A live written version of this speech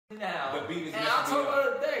now. The beat is and I'll talk about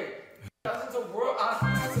it today. I listen to world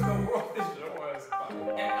is yours.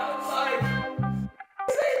 And I'm like,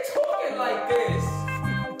 this ain't talking like this.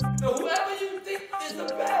 So whoever you think is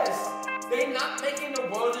the best, they not making the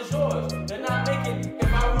world is yours. They're not making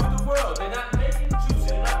If I Rule the World. They're not making Juicy.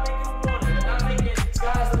 They're not making Warning. They're not making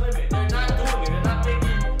Sky's the Limit. They're not doing it. They're not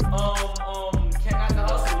making Can't Not the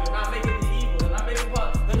Hustle. They're not making The Evil. They're not making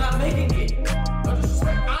Pop. They're not making it.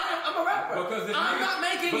 I'm a rapper. I'm not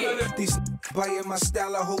making it. These biting my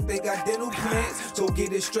style, I hope they got dental plans. So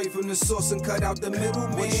get it straight from the source and cut out the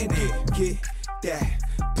middleman. Get that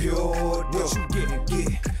pure dough. Get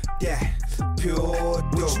that pure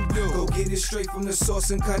dough. Go get it straight from the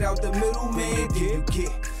source and cut out the middleman.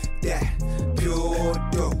 Get that pure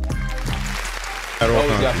dough.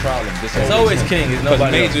 Always got problems. It's always King. It's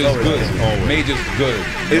nobody else. Major's good. Major's good.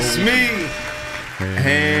 It's me,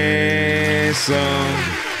 Handsome.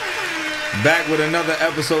 Back with another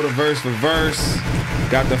episode of Verse for Verse.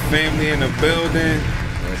 Got the family in the building.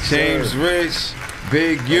 Yes, James Rich,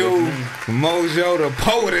 Big U, Mojo the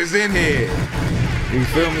poet is in here. You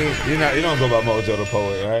feel me? You don't go by Mojo the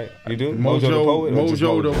poet, right? You do? Mojo the poet?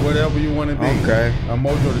 Mojo the whatever you want to be. Okay. I'm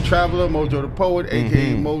Mojo the traveler, Mojo the poet,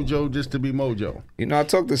 aka Mojo just to be Mojo. You know, I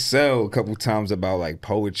talked to Sel a couple times about like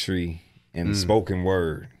poetry and spoken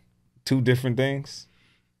word. Two different things?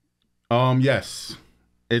 Yes.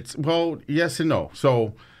 Yes and no.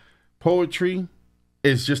 So poetry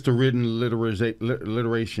is just a written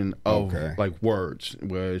alliteration of like words,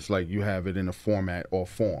 where it's like you have it in a format or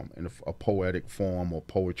form, in a poetic form or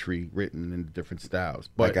poetry written in different styles.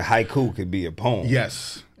 But like a haiku could be a poem.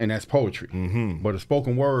 Yes, and that's poetry. But a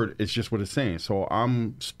spoken word is just what it's saying. So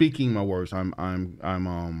I'm speaking my words.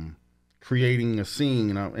 I'm creating a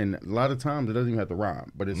scene, and a lot of times it doesn't even have to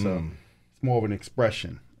rhyme, but it's more of an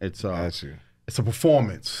expression. It's It's a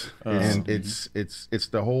performance. It's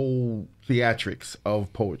the whole theatrics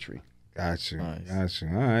of poetry. Got you. Nice. Got you.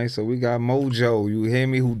 All right, so we got Mojo, you hear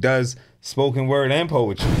me, who does spoken word and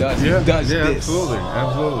poetry. Does this.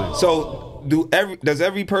 Absolutely. So does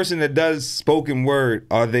every person that does spoken word,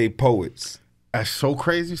 are they poets? That's so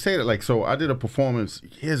crazy you say that. Like, so I did a performance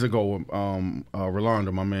years ago with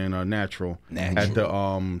Rolando, my man, Natural, at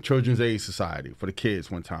the Children's Aid Society for the kids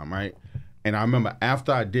one time, right? And I remember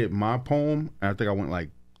after I did my poem, I think I went like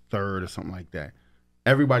third or something like that.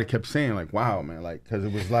 Everybody kept saying like, "Wow, man!" Like, because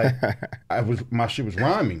it was like, my shit was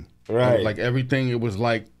rhyming, right? Like everything, it was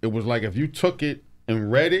like if you took it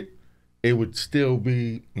and read it, it would still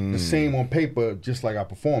be the same on paper, just like I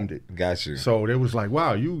performed it. Got you. So it was like,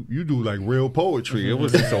 wow, you do like real poetry. It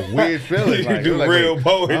was just a weird feeling. You do like, real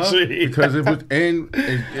poetry. Because it was, and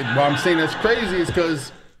why I'm saying that's crazy is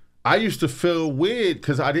because I used to feel weird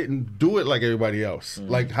because I didn't do it like everybody else.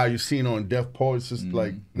 Like how you seen on Def Poets,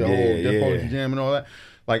 like the whole Def Poetry Jam and all that.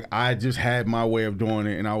 Like I just had my way of doing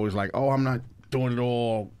it, and I was like, oh, I'm not doing it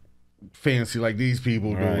all fancy like these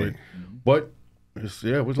people do it. But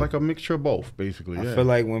it was like a mixture of both, basically. I feel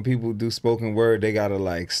like when people do spoken word, they gotta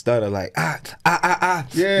like stutter, like Yeah,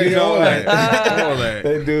 you know, all like, that. All that.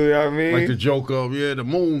 They do, you know what I mean? Like the joke of the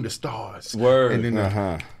moon, the stars, word, and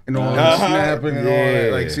then and all the snapping and all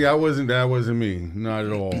that. Like, see, that wasn't me, not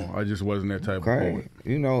at all. I just wasn't that type of poet.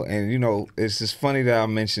 You know, and it's just funny that I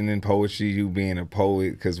mentioned in poetry you being a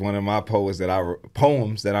poet, because one of my poems that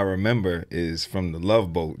I remember is from the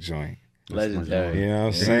Love Boat joint. Legendary. You know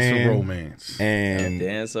what I'm Dance saying? of romance. And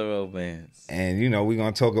Dance of romance. And you know, we're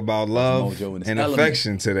gonna talk about love and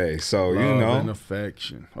affection today. So love you know, and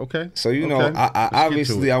affection. Okay. So you know, I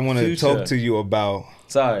obviously I want to talk to you about.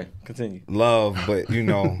 Sorry, continue. Love, but you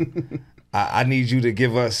know, I need you to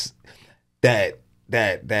give us that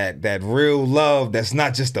real love that's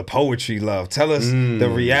not just the poetry love. Tell us the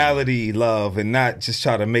reality love, and not just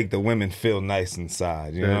try to make the women feel nice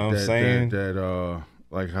inside. You know what I'm saying?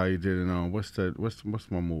 Like how you did in what's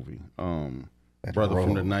my movie? Brother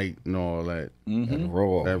from the Night and all that.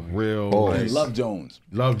 That real like, Love Jones.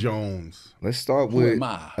 Love Jones. Let's start with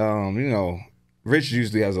you know, Rich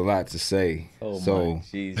usually has a lot to say. My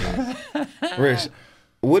Jesus. Rich,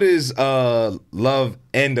 what is love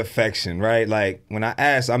and affection, right? Like when I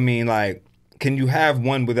ask, I mean like, can you have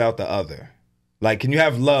one without the other? Like, can you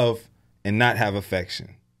have love and not have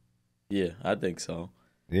affection? Yeah, I think so.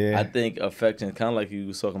 Yeah, I think affection, kind of like you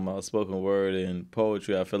was talking about spoken word and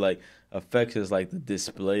poetry. I feel like affection is like the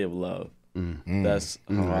display of love. That's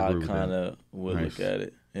how I kind of would look at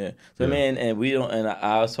it. Yeah. So man, and we don't. And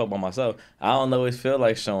I was talking about myself. I don't always feel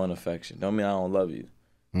like showing affection. Don't mean I don't love you,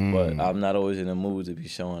 but I'm not always in the mood to be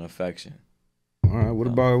showing affection. All right. What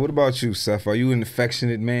about you, Seth? Are you an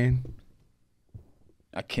affectionate man?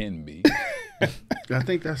 I can be. I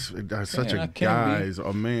think that's such a guy's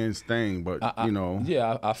or man's thing, but you know.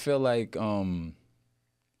 Yeah, I feel like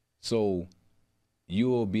so you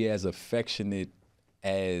will be as affectionate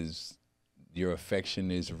as your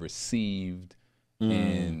affection is received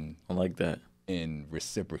and I like that. and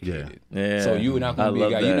reciprocated. Yeah. So you're not gonna be a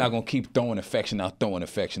guy, that. you're not gonna keep throwing affection out, and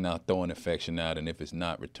if it's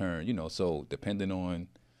not returned, you know. So depending on.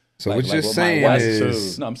 So like, what you're with saying my wife,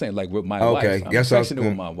 is, no, I'm saying like with my okay, wife. I'm yes, affectionate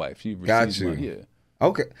with my wife. She receives got you. my, yeah.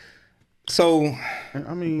 Okay, so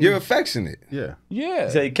I mean, you're affectionate. Yeah. Yeah.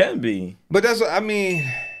 So it can be. But that's what I mean.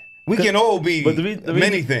 We can all be But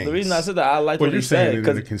many things. The reason I said that, I like What what you're he saying, said.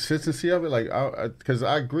 is the consistency of it, like, because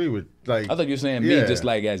I agree with, like. I thought you were saying me just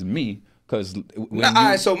like as me, because when all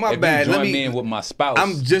right, so my bad. You Let join me me in with my spouse.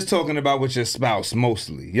 I'm just talking about with your spouse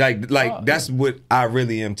mostly. Like that's what I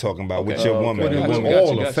really am talking about with your woman. But it was Gotcha,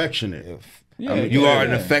 all gotcha. affectionate. Yeah, I mean, you yeah, are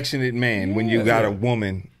an yeah. affectionate man when you got a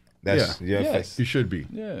woman. That's your Yes. You should be.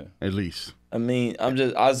 Yeah. At least. I mean,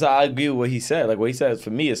 I agree with what he said. Like what he said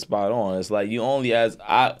for me is spot on. It's like you only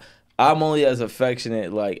I'm only as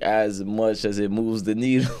affectionate like as much as it moves the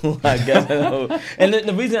needle, I guess. And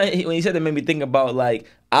the reason when he said that made me think about like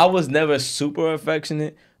I was never super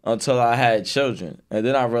affectionate until I had children, and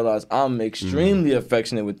then I realized I'm extremely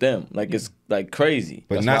affectionate with them. Like it's like crazy.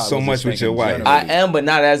 But That's not why I so was much just with your thinking wife. I am, but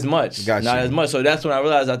not as much. Gotcha. Not as much. So that's when I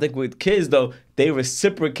realized I think with kids though, they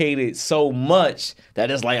reciprocated so much that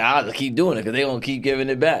it's like I'll just keep doing it because they gonna keep giving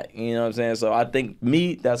it back. You know what I'm saying? So I think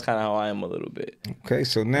that's kind of how I am a little bit. Okay,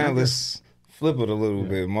 so now let's flip it a little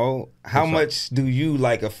bit, Mo. How much do you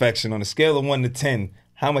like affection on a scale of 1 to 10?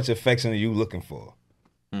 How much affection are you looking for?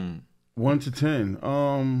 1 to 10.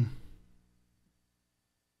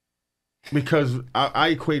 Because I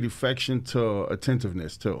equate affection to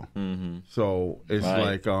attentiveness too. So it's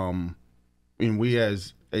like, and we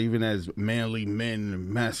even as manly men and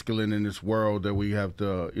masculine in this world that we have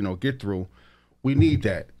to, get through, we need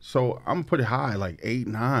that. So I'm gonna put it high, like 8,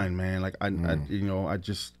 9, man. Like I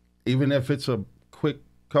just, even if it's a quick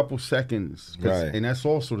couple seconds, Right. And that's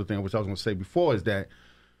also the thing which I was gonna say before is that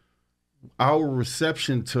our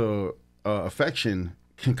reception to affection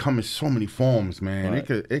can come in so many forms, man. Right.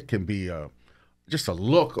 It can be just a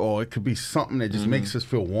look, or it could be something that just makes us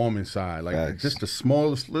feel warm inside. Like Facts. just the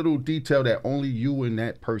smallest little detail that only you and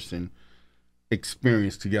that person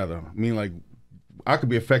experience together. I mean, like I could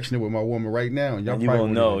be affectionate with my woman right now, and y'all And you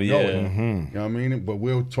probably won't won't know, even know yeah. it. You know what I mean? But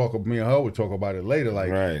me and her will talk about it later.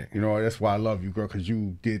 Like, Right. that's why I love you, girl, because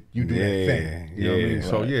you do that Yeah, thing. You know what I mean? yeah,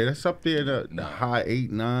 So yeah, that's up there, the high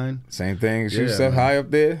 8, 9. Same thing as Yeah, yourself, man. high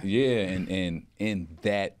up there? Yeah, and in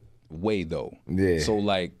that way though. Yeah. So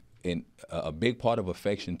like, a big part of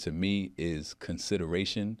affection to me is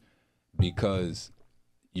consideration, because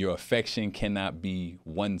your affection cannot be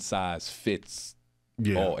one size fits.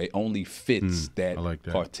 Yeah. Or it only fits that, I like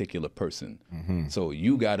that. particular person. So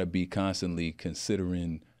you gotta be constantly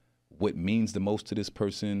considering what means the most to this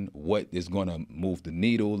person, what is gonna move the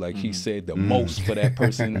needle, like he said, the most for that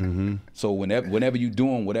person. So whenever you're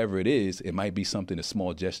doing whatever it is, it might be something, a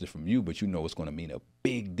small gesture from you, but it's gonna mean a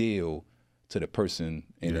big deal to the person.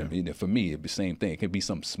 And for me, it'd be the same thing. It could be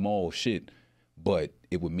some small shit, but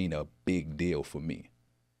it would mean a big deal for me.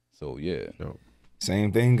 So yeah.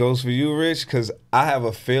 Same thing goes for you, Rich, because I have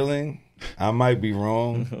a feeling, I might be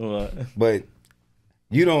wrong, but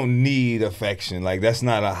you don't need affection. Like, that's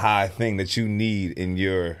not a high thing that you need in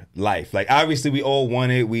your life. Like, obviously, we all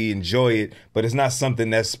want it, we enjoy it, but it's not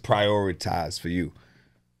something that's prioritized for you.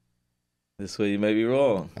 This way you may be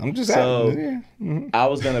wrong. I'm just I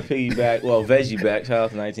was gonna piggyback, veggie back. Shout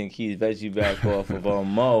out to 19 Keys, veggie back off of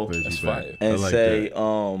Mo, That's fire. and I like say,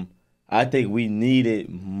 that. I think we need it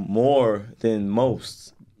more than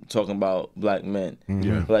most. Talking about black men,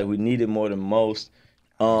 Yeah. like we need it more than most.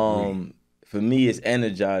 For me, it's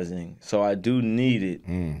energizing, so I do need it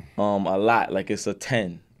a lot. Like it's a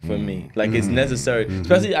 10 for me. Like it's necessary,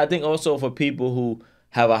 especially I think also for people who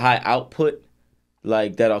have a high output,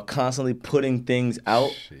 like that are constantly putting things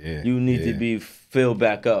out. Yeah, You need to be filled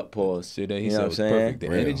back up. Pause. See that he You know said what was I'm saying? perfect.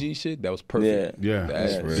 The energy shit, that was perfect. Yeah.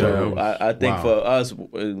 That's Yeah. real. So Yeah. I think Wow. for us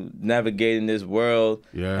navigating this world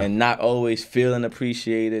Yeah. and not always feeling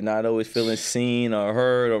appreciated, not always feeling seen or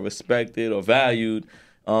heard or respected or valued,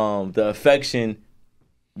 the affection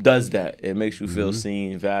does that. It makes you feel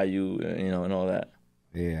seen, valued, and all that.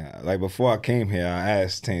 Yeah, like before I came here, I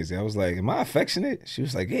asked Tansy, I was like, am I affectionate? She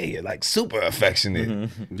was like, yeah, you're like super affectionate,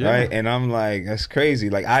 right? And I'm like, that's crazy.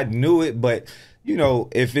 Like I knew it, but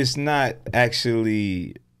if it's not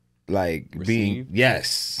actually like being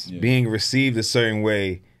Received? being received a certain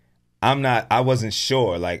way, I wasn't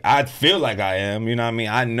sure. Like, I feel like I am, you know what I mean?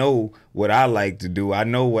 I know what I like to do. I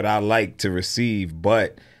know what I like to receive,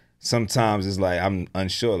 but sometimes it's like I'm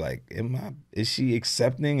unsure. Like, is she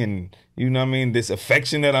accepting and, you know what I mean, this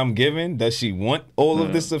affection that I'm giving? Does she want all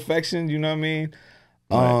of this affection? You know what I mean?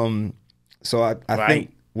 Right. So I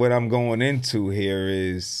think what I'm going into here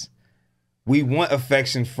is we want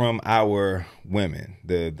affection from our women,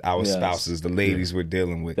 our spouses, the ladies we're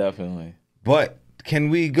dealing with. Definitely. But can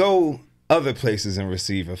we go other places and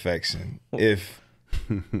receive affection if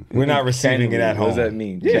we're not receiving it at home? What does that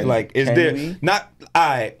mean? Yeah, like, is there not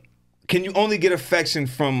can you only get affection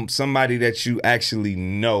from somebody that you actually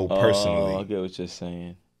know personally? Oh, I get what you're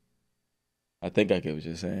saying. I think I get what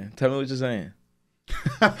you're saying. Tell me what you're saying.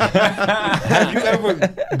 Have you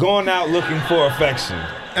ever gone out looking for affection?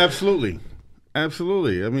 Absolutely.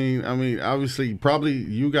 Absolutely. I mean, obviously, probably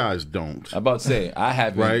you guys don't. I'm about to say, I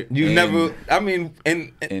haven't. Right? You never, I mean,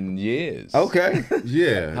 in years. Okay.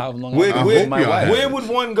 Yeah. How long where would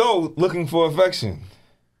one go looking for affection?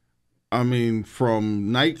 I mean, from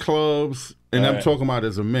nightclubs, and I'm talking about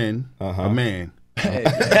as a man. As a man,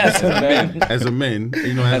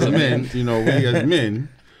 we as men.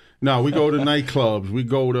 No, we go to nightclubs. We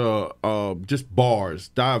go to just bars,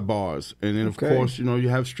 dive bars, and then of course, you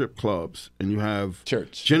have strip clubs, and you have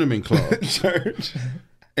church, gentlemen clubs, church,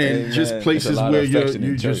 and just places where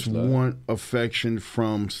you just want affection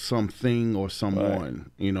from something or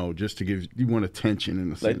someone. Right. Just to you want attention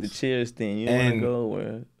in a sense. Like the Cheers thing, you want to go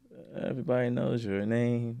where everybody knows your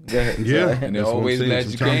name. Yeah, and they always let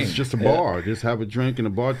you game. It's just a bar. Just have a drink and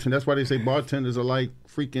a bartender. That's why they say bartenders are like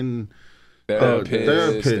freaking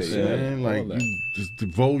therapists, man. Like, you just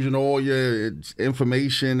divulging all your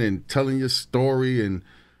information and telling your story, and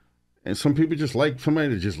some people just like somebody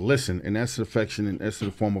to just listen, and that's affection, and that's a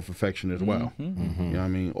form of affection as well. You know what I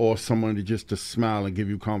mean? Or someone to smile and give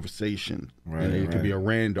you conversation. Right. It could be a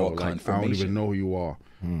rando, like, I don't even know who you are,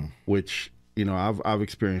 which. I've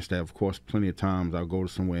experienced that, of course, plenty of times. I'll go to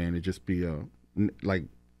somewhere and it just be like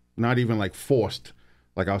not even like forced.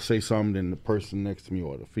 Like, I'll say something, and the person next to me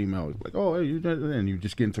or the female is like, "Oh, hey, and you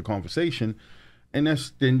just get into conversation, and I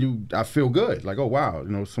feel good. Like, oh wow,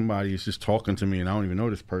 somebody is just talking to me, and I don't even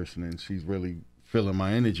know this person, and she's really feeling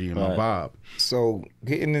my energy and my vibe. So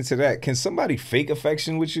getting into that, can somebody fake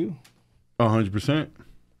affection with you? 100%.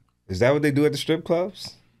 Is that what they do at the strip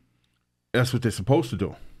clubs? That's what they're supposed to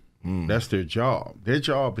do. That's their job. Their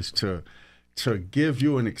job is to give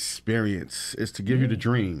you an experience. Is to give you the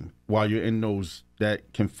dream while you're in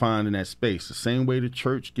that confined in that space. The same way the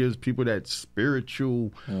church gives people that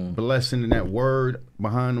spiritual blessing and that word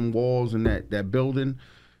behind them walls and that building.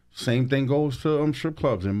 Same thing goes to strip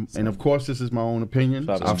clubs, and of course this is my own opinion.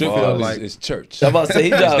 I feel like it's church. I'm about to say he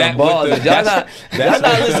dropping balls. Y'all not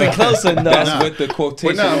listening close enough. That's what the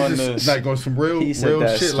quotation on the like on some real he said real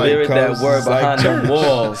that shit. Spirit, Like that word behind the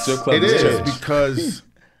walls. It is because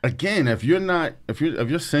again, if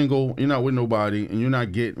you're single, you're not with nobody, and you're not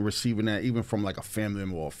receiving that even from like a family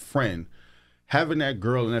member or a friend. Having that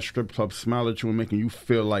girl in that strip club smile at you and making you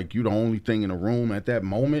feel like you're the only thing in the room at that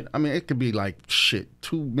moment. I mean, it could be like 2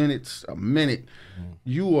 minutes, a minute.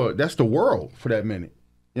 That's the world for that minute.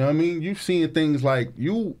 You know what I mean? You've seen things like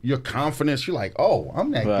your confidence. You're like, oh,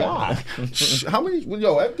 I'm that guy. How many?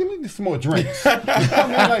 Yo, give me some more drinks. I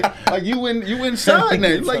mean, like you inside now.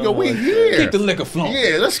 You're like, yo, we here. Keep the liquor flowing.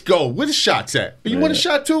 Yeah, let's go. Where the shots at? You want a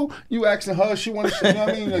shot too? You asking her? She want a shot? You know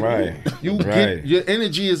what I mean? Like, you get your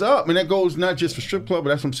energy is up, and that goes not just for strip club,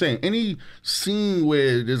 but that's what I'm saying. Any scene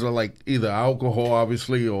where there's either alcohol,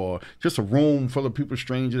 obviously, or just a room full of people,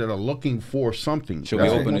 strangers that are looking for something. Should we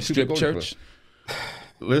open a strip church?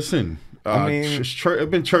 Listen, it's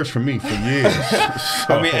been church for me for years. So.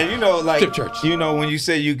 I mean, and like, church. When you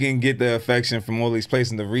say you can get the affection from all these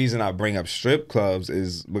places, and the reason I bring up strip clubs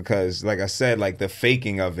is because, like I said, like the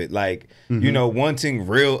faking of it, like, wanting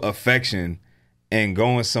real affection and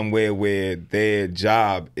going somewhere where their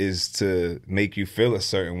job is to make you feel a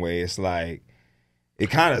certain way. It's like,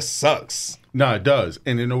 it kind of sucks. No, it does.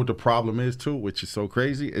 And you know what the problem is too, which is so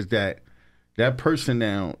crazy, is that person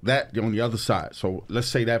now, that on the other side. So let's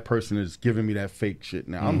say that person is giving me that fake shit.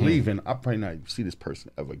 Now I'm leaving. I'll probably not see this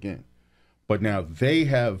person ever again. But now they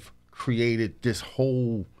have created this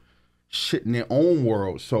whole shit in their own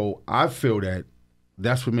world. So I feel that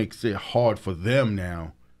that's what makes it hard for them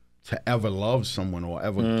now to ever love someone or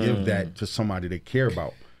ever give that to somebody they care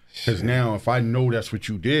about. Because now if I know that's what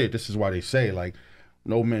you did, this is why they say, like,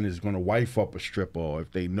 no man is going to wife up a stripper, or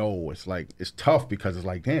if they know, it's like, it's tough because it's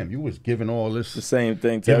like, damn, you was giving all this. The same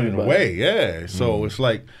thing to everybody. Away, yeah. So it's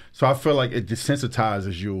like, so I feel like it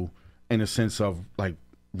desensitizes you in a sense of like,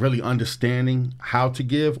 really understanding how to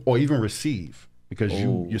give or even receive, because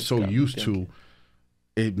you're so used to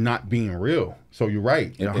it not being real. So you're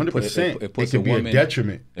right, 100%. It puts can be a woman,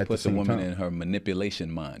 detriment. It puts a woman in her manipulation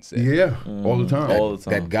mindset. Yeah, all the time. All the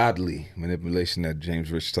time. That godly manipulation that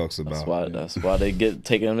James Rich talks about. That's why they get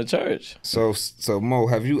taken them to church. So Mo,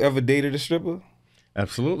 have you ever dated a stripper?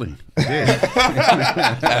 Absolutely.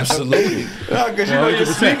 Yeah. Absolutely. No, because you know you're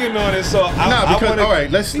 100%. speaking on it. So Because all right,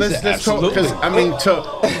 let's talk. absolutely. Because I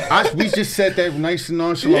mean, we just said that nice and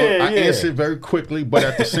nonchalant. I answered very quickly, but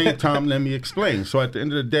at the same time, let me explain. So at the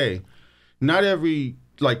end of the day, not every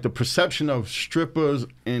the perception of strippers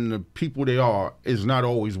and the people they are is not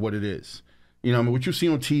always what it is. You know, I mean, what you see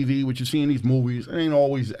on TV, what you see in these movies, it ain't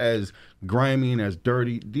always as grimy and as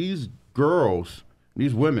dirty. These girls,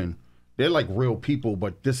 these women, they're like real people,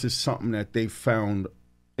 but this is something that they found,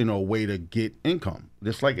 a way to get income.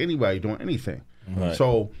 Just like anybody doing anything. Right.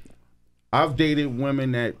 So I've dated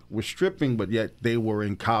women that were stripping, but yet they were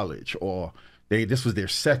in college, or this was their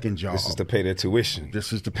second job. this is to pay their tuition.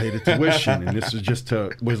 This is to pay the tuition, and this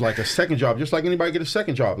is was like a second job, just like anybody get a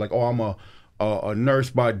second job. Like, I'm a nurse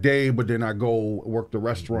by day, but then I go work the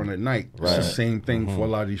restaurant at night. It's the same thing for a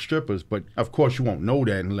lot of these strippers. But of course, you won't know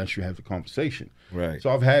that unless you have the conversation. Right. So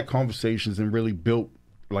I've had conversations and really built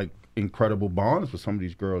incredible bonds with some of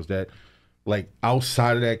these girls that,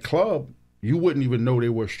 outside of that club, you wouldn't even know they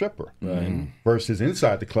were a stripper. Right. Versus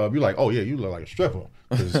inside the club, you're like, oh yeah, you look like a stripper,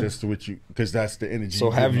 because that's the energy. So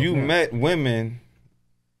have you met women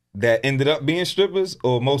that ended up being strippers,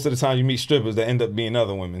 or most of the time you meet strippers that end up being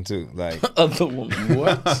other women too? Like Other woman.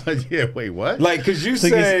 What? Yeah, wait, what? because you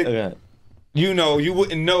said, you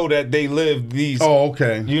wouldn't know that they lived these. Oh,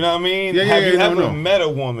 okay. You know what I mean? Yeah, have you no, ever no. met a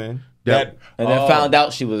woman that And then found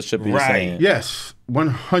out she was a stripper. Right. Yes,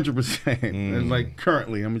 100%. And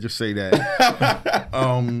currently, I'm gonna just say that.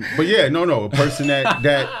 But yeah, no, a person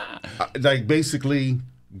that basically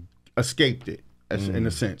escaped it, in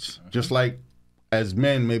a sense. Just like as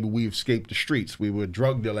men, maybe we escaped the streets. We were a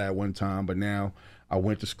drug dealer at one time, but now I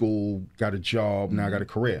went to school, got a job, now I got a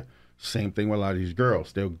career. Same thing with a lot of these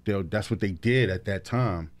girls. That's what they did at that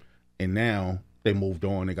time, and now they moved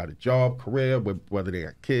on. They got a job, career, whether they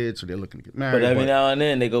got kids or they're looking to get married. But every now and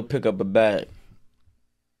then they go pick up a bag.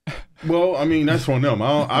 Well, I mean, that's on them.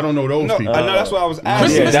 I don't know those people. I know that's what I was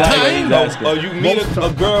asking. Christmas time. Or you meet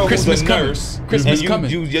a girl who's Christmas a coming. nurse, Christmas and coming.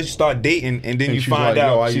 you just start dating, and then And you she's find like,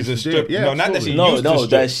 yo, out I she's a used to stripper. dip. Yeah, No, not that she absolutely. used to strip.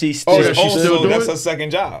 that she Oh, still. that she still Also, do that's it? her second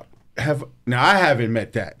job. Now I haven't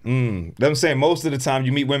met that. I'm saying most of the time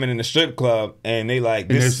you meet women in the strip club, and they like,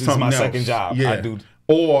 And this there's is something my else. second job. Yeah. I do.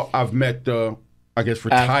 Or I've met the, I guess,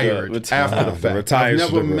 retired after the fact. retired I've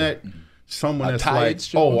never stripper. met someone that's tired like,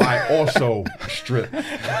 stripper? oh, I also strip.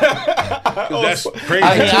 That's crazy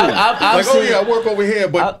I mean, too. I've Oh seen- yeah, I work over here,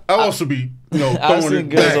 but I also be I've throwing seen it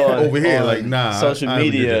girls back on, over here. on Like, nah. social I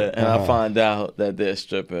haven't did media, that. and I find out that they're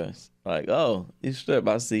strippers. Like, oh, you strip.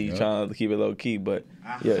 I see you trying to keep it low key, but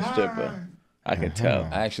you're a stripper. I can tell.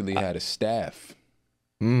 I actually had a staff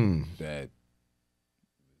that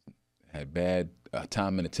had bad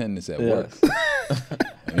time and attendance at work.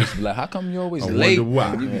 And we used to be like, how come you're always I late? wonder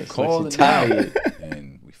why. And you be Yeah, so calling she tired. out.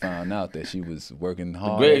 And we found out that she was working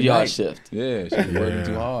hard. Graveyard at night. shift. Yeah, she was working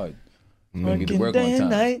too hard. She couldn't get to work day on and time.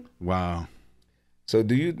 night. Wow, So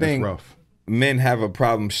do you that's think rough. men have a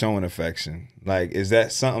problem showing affection? Like, is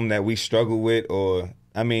that something that we struggle with, or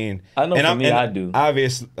I mean, I know for me, I do.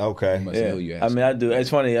 Obviously, okay. Must know you I mean, I do. It's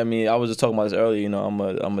funny. I mean, I was just talking about this earlier. You know,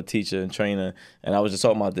 I'm a teacher and trainer, and I was just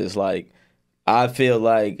talking about this. Like, I feel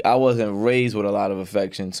like I wasn't raised with a lot of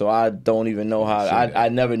affection, so I don't even know how. I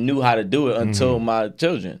never knew how to do it until my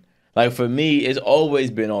children. Like, for me, it's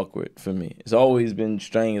always been awkward for me. It's always been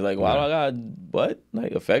strange. Like, why do I got what?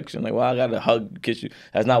 Like, affection? Like, why I got to hug, kiss you?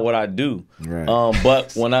 That's not what I do. Right.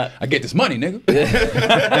 But when I get this money, nigga.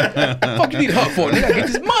 Fuck you need a hug for, nigga? I get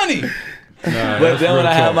this money. But then when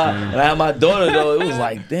I had my daughter though, it was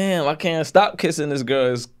like, damn, I can't stop kissing this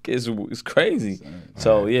girl. It's crazy.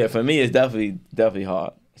 So yeah, for me, it's definitely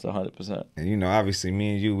hard. It's 100%. And you know, obviously,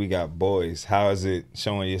 me and you, we got boys. How is it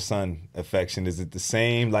showing your son affection? Is it the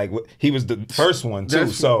same? Like, he was the first one too.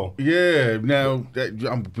 So yeah, now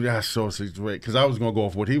that's so great because I was gonna go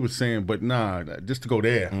off what he was saying, but nah, just to go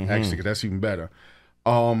there actually, because that's even better.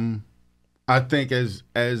 I think as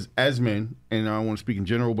men, and I don't want to speak in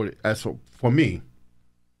general, but for me,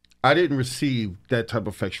 I didn't receive that type of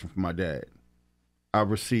affection from my dad. I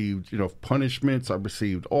received, punishments. I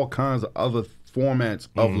received all kinds of other formats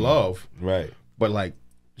of love, right. but like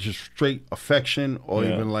just straight affection or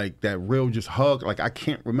even like that real just hug. Like I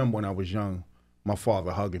can't remember when I was young, my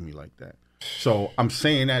father hugging me like that. So I'm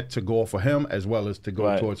saying that to go for him as well as to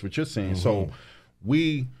go towards what you're saying. So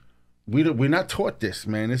we're not taught this,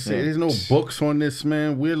 man. There's no books on this,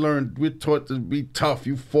 man. We're taught to be tough.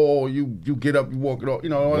 You fall, you get up, you walk it off,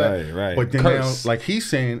 all that. Right. But then now, like he's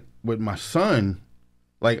saying with my son,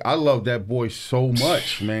 like I love that boy so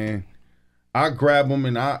much, man. I grab him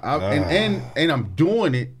and and I'm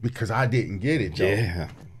doing it because I didn't get it, Joe. Yeah.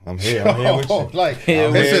 I'm here with you. Like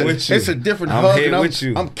it's a different hug.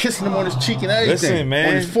 And I'm kissing him on his cheek and everything. Listen, man.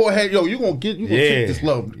 On his forehead. Yo, you gonna take this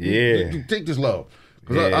love. You take this love.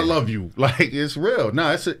 Because I love you. Like, it's real.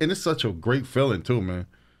 Nah, it's such a great feeling too, man.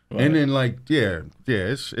 Right. And then like,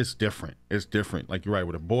 it's different. It's different. Like you're right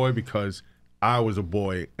with a boy, because I was a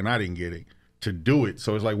boy and I didn't get it to do it.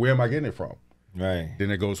 So it's like, where am I getting it from? Right.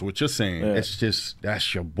 Then it goes to what you're saying. Yeah. It's just,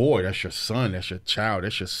 that's your boy, that's your son, that's your child,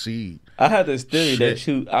 that's your seed. I had this theory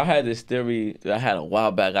that I had a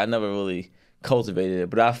while back. I never really cultivated it,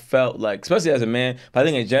 but I felt like, especially as a man, but I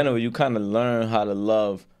think in general, you kind of learn how to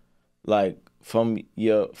love, like, from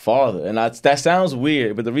your father. And that sounds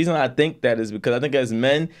weird, but the reason I think that is because I think as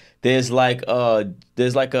men, there's like a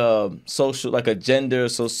social, like a gender,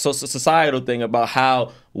 societal thing about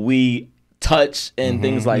how we touch and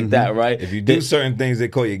things like that, right? If you do certain things, they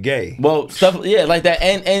call you gay. Well, stuff, like that,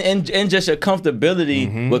 and just your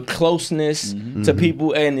comfortability with closeness to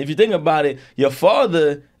people. And if you think about it, your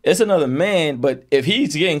father, it's another man, but if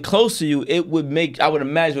he's getting close to you, I would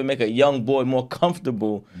imagine, would make a young boy more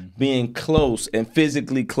comfortable being close and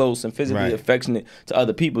physically affectionate to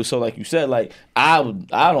other people. So like you said, like I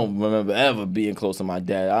don't remember ever being close to my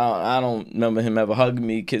dad. I don't remember him ever hugging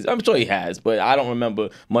me, because I'm sure he has, but I don't remember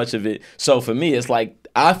much of it. So for me, it's like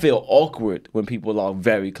I feel awkward when people are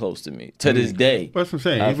very close to me to this day. That's what I'm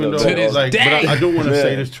saying. Even though, like, but I do want to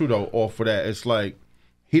say this too, though. Off of that, it's like,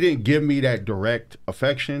 he didn't give me that direct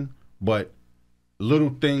affection, but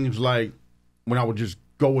little things like when I would just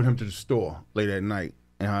go with him to the store late at night,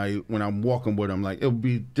 and when I'm walking with him, like, it would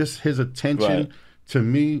be just his attention to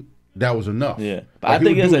me. That was enough. Yeah, but like, I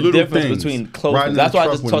think there's a difference between closeness. That's why I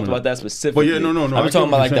just talked about that specifically. But yeah, no. I'm talking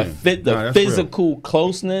about like the physical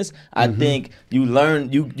closeness. I think you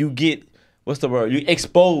learn, you get, what's the word? You're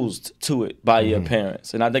exposed to it by your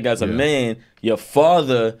parents, and I think as a man, your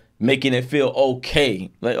father making it feel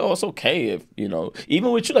okay. Like, oh, it's okay if,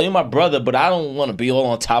 even with you, like, you're my brother, but I don't want to be all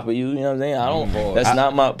on top of you. You know what I'm saying? I don't, that's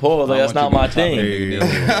not my, Paul, like, that's not my thing.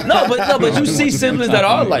 No, but you see siblings that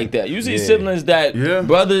are like that. You see siblings that,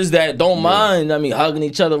 brothers that don't mind, hugging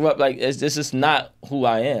each other up. Like, it's just not who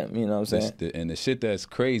I am. You know what I'm saying? And the shit that's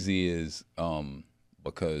crazy is,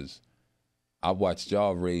 because I watched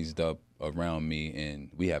y'all raised up around me,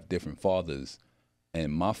 and we have different fathers.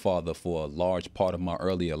 And my father, for a large part of my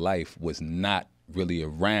earlier life, was not really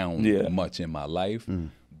around much in my life.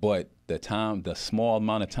 But the small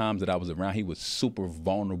amount of times that I was around, he was super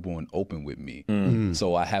vulnerable and open with me.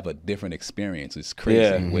 So I have a different experience. It's crazy.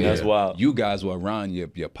 Yeah, that's wild. You guys were around your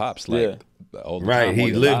pops, like, all the right. time.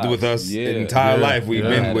 He lived with us the entire life. We've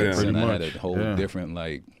been with him. And I had a whole different,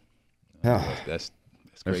 like, that's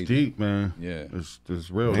crazy. That's deep, man. Yeah.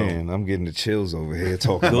 It's real, man, though. I'm getting the chills over here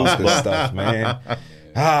talking about this stuff, man.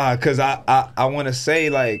 Because I want to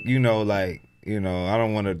say, like, I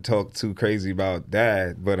don't want to talk too crazy about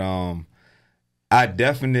Dad, but I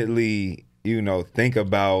definitely, think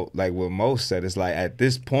about, like, what Mo said. It's like, at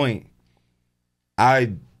this point,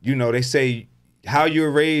 they say how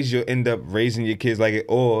you're raised, you'll end up raising your kids like it,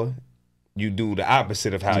 or you do the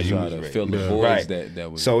opposite of how you was raised. Fill the voids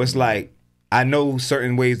that was. So it's like, I know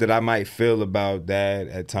certain ways that I might feel about Dad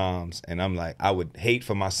at times, and I'm like, I would hate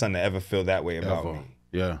for my son to ever feel that way about me.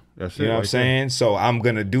 Yeah, that's it. You know what I'm saying? So I'm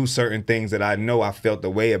going to do certain things that I know I felt the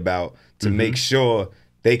way about to make sure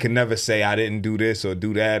they can never say I didn't do this or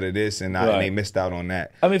do that or this, and they missed out on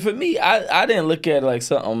that. I mean, for me, I didn't look at it like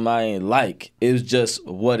something I ain't like. It was just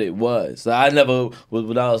what it was. Like, I never,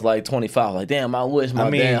 when I was like 25, like, damn, I wish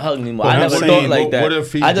my dad hugged me more. I never thought like that. What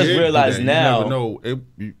if he I just realized now. You never know.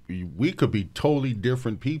 We could be totally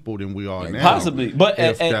different people than we are now. Possibly, but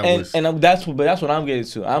that's what I'm getting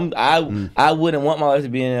to. I wouldn't want my life to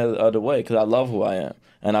be any other way, because I love who I am.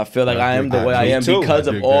 And I feel like I am the way I am because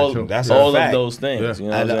of all of those things.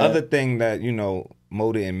 Yeah. And the other thing that,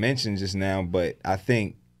 Mo didn't mention just now, but I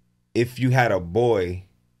think if you had a boy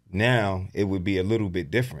now, it would be a little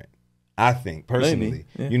bit different. I think, personally.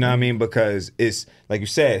 Yeah. You know what I mean? Because it's, like you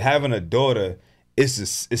said, having a daughter,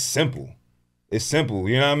 it's simple. It's simple,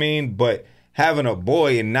 you know what I mean? But having a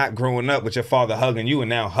boy and not growing up with your father hugging you and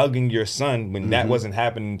now hugging your son when that wasn't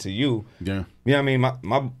happening to you, You know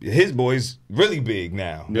what I mean? His boy's really big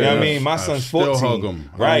now. You know what I mean? My son's 14. Still hug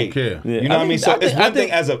him. Right. I don't care. You know what I mean? So it's one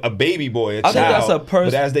thing as a baby boy, a child. that's a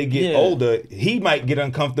but as they get older, he might get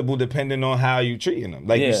uncomfortable depending on how you treating him.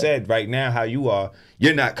 Like you said, right now, how you are,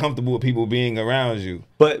 you're not comfortable with people being around you.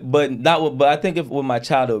 But I think if with my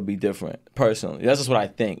child it would be different. Personally, that's just what I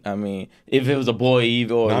think. I mean, if it was a boy,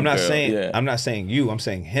 Eve, or I'm not girl, saying I'm not saying you. I'm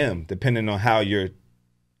saying him. Depending on how you're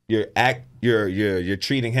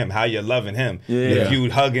treating him, how you're loving him. If you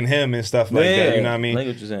hugging him and stuff like that, you know what I mean? Like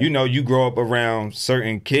what you're saying. You know, you grow up around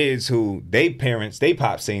certain kids who they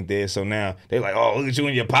pops ain't there, so now they like, oh, look at you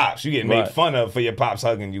and your pops. You getting made fun of for your pops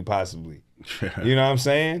hugging you, possibly. You know what I'm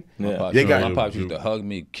saying? My pops used to hug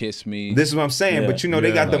me, kiss me. This is what I'm saying. But you know,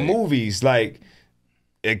 they got the movies like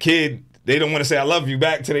a kid. They don't want to say "I love you"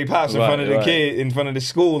 back to their pops in front of the kid, in front of the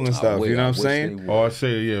school and stuff. You know what I'm saying? Or I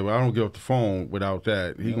say, but I don't get off the phone without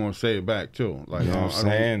that. He gonna say it back too. Like, you know what I'm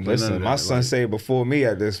saying? Listen, my son say it before me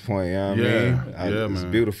at this point. You know what I mean? It's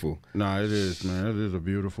beautiful. Nah, it is, man. It is a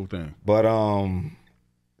beautiful thing. But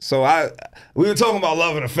so we were talking about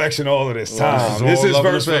love and affection all of this time. This is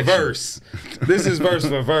verse for verse. This is verse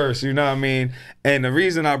for verse, you know what I mean? And the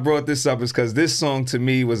reason I brought this up is because this song to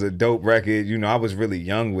me was a dope record. You know, I was really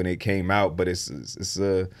young when it came out, but it's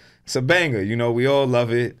a banger. You know, we all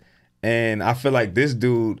love it. And I feel like this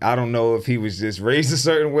dude, I don't know if he was just raised a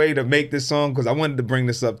certain way to make this song, because I wanted to bring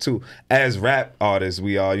this up too. As rap artists,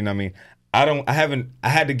 we are, you know what I mean? I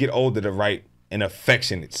had to get older to write an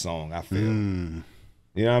affectionate song, I feel.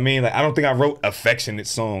 You know what I mean? Like, I don't think I wrote affectionate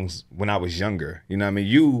songs when I was younger. You know what I mean?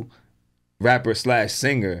 You, rapper /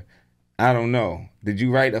 singer, I don't know. Did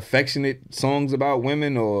you write affectionate songs about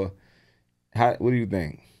women, or what do you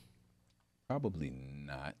think? Probably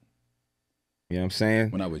not. You know what I'm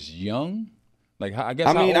saying? When I was young? Like, I guess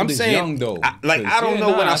I'm saying, young, though. I don't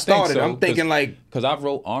know when I started. I'm thinking like... Because I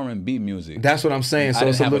wrote R&B music. That's what I'm saying. So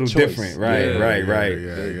it's a little different. Right.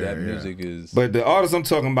 That music is... But the artist I'm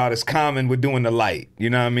talking about is Common with Doing the Light. You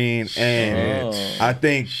know what I mean? And I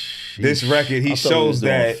think this record, he shows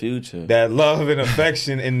that love and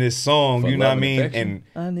affection in this song. You know what I mean? And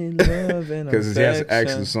I need love and affection. Because he has an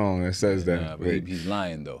actual song that says that. Nah, but he's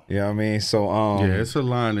lying, though. You know what I mean? So, it's a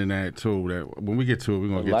line in that, too, that when we get to it, we're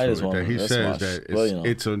going to get to it. That he says that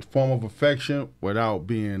it's a form of affection without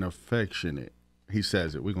being affectionate. He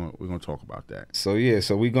says it. We're gonna talk about that. So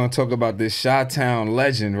we're gonna talk about this Chi-Town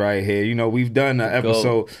legend right here. You know, we've done an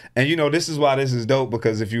episode, and you know, this is why this is dope,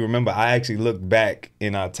 because if you remember, I actually looked back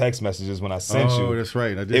in our text messages when I sent you. Oh, that's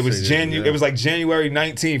right. I did. It was It was like January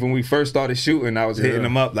 19th when we first started shooting. I was hitting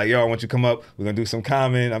them up like, yo, I want you to come up. We're gonna do some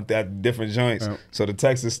comment. I'm at different joints. So the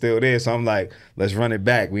text is still there. So I'm like, let's run it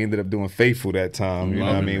back. We ended up doing Faithful that time. You know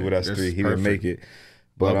what I mean? With us three, he didn't make it,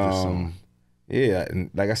 but yeah, and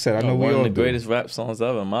like I said, I know we all one of the greatest rap songs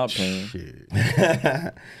ever, in my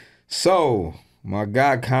opinion. So, my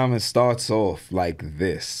guy Common starts off like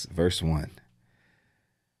this, verse 1.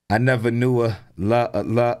 I never knew a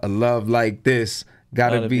love like this.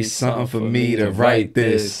 Gotta be something for me to write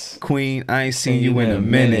this. Queen, I ain't seen you in a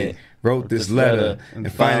minute. Wrote this letter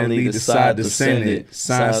and finally decided to send it.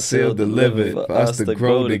 Signed, sealed, delivered for us to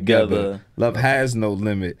grow together. Love has no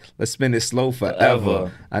limit. Let's spin it slow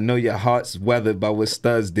forever. I know your heart's weathered by what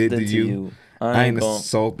studs did to you. I ain't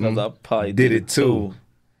assaulting. I probably did it too.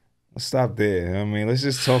 Let's stop there. I mean, let's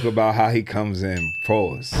just talk about how he comes in.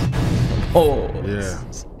 Pause. Yeah.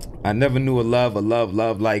 I never knew a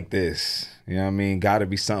love like this. You know what I mean? Gotta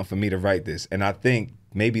be something for me to write this. And I think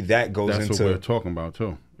maybe that goes into what we're talking about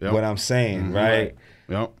too. Yep. What I'm saying, right?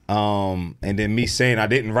 Yep. And then me saying I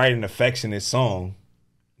didn't write an affectionate song.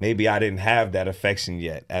 Maybe I didn't have that affection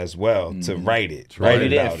yet as well to write it. Right? You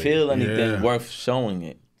didn't feel anything worth showing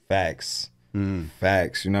it. Facts.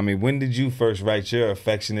 Facts. You know what I mean? When did you first write your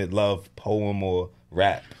affectionate love poem or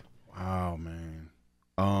rap? Wow,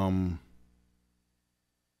 man.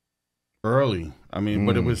 Early. I mean,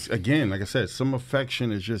 but it was, again, like I said, some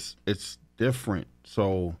affection is just, it's different.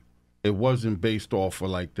 So it wasn't based off of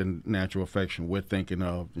like the natural affection we're thinking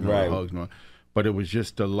of, you know, hugs, but it was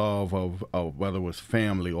just the love of whether it was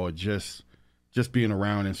family or just being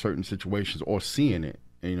around in certain situations or seeing it.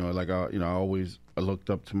 And, you know, like I always looked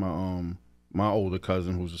up to my older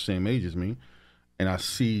cousin who's the same age as me, and I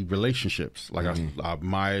see relationships. Like I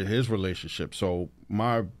admired his relationship. So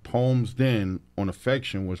my poems then on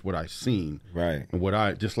affection was what I seen, right? And what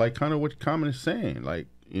I just like, kind of what Common is saying, like.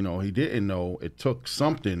 You know, he didn't know. It took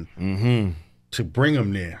something to bring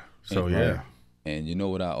him there. So, yeah. And you know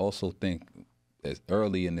what I also think, as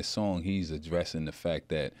early in the song, he's addressing the fact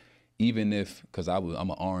that even if, because I'm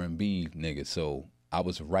an R&B nigga, so I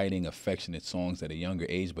was writing affectionate songs at a younger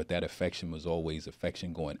age, but that affection was always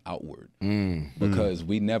affection going outward because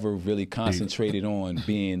we never really concentrated on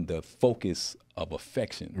being the focus of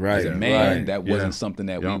affection. Right, As a man, right. that wasn't something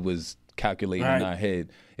that we Yep. was calculating in our head.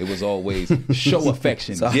 It was always show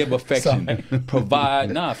affection, give affection,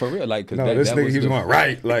 provide. Nah, for real. Like, cause No, that, this that nigga, was he's the- going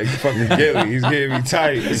right, like fucking Gilly. He's getting me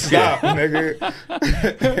tight. Stop, nigga.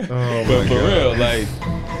 But for real, like,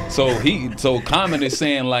 so Common is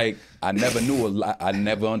saying like, I never knew a lot, I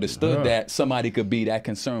never understood that somebody could be that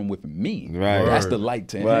concerned with me. Right. That's the light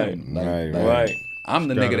to him. Like, Right. I'm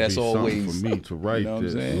the Gotta nigga that's be something always for me to write you know what I'm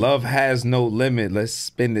this. saying? Love has no limit. Let's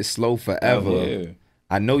spin it slow forever. Yeah.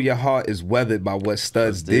 I know your heart is weathered by what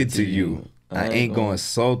studs did to you. I ain't gonna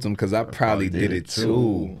insult them because I probably did it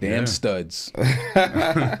too. Damn studs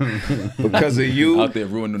Because of you, out there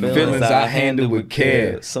ruining the feelings world. I handle with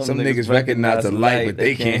care. Some niggas recognize the light, but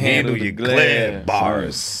they can't handle your glare.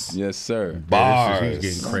 Bars. Yes, sir. Bars.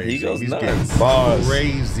 He's getting crazy. He goes He's nuts. getting Bars.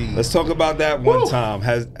 crazy. Let's talk about that one time.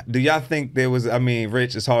 Do y'all think there was? I mean,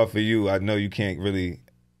 Rich, it's hard for you. I know you can't really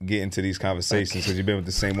get into these conversations because you've been with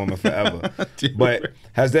the same woman forever. But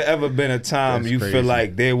has there ever been a time That's you crazy. feel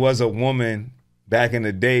like there was a woman back in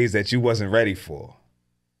the days that you wasn't ready for?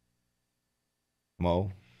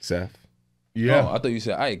 Mo, Seth. Yeah. Oh, I thought you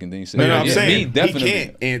said Ike, and then you said No, I'm yeah, saying me definitely. he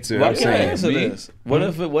can't answer. Why I'm can't I saying answer me? this?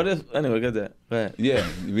 What if? Anyway, get that. Go ahead. Yeah,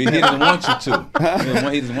 he doesn't want you to.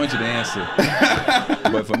 He doesn't want you to answer.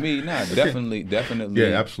 But for me, nah, definitely.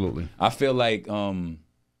 Yeah, absolutely. I feel like until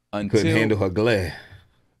couldn't handle her glare.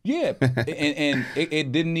 yeah, and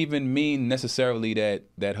it didn't even mean necessarily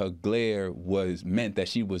that her glare was meant that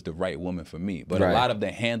she was the right woman for me. But Right. a lot of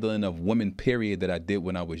the handling of women, period, that I did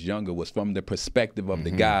when I was younger was from the perspective of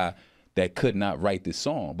the guy that could not write this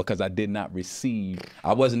song because I did not receive.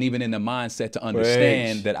 I wasn't even in the mindset to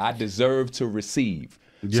understand that I deserved to receive.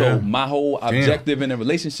 Yeah. So my whole objective in a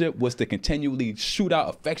relationship was to continually shoot out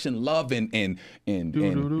affection, love, and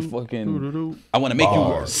fucking. I want to make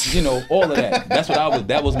you know, all of that. That's what I was.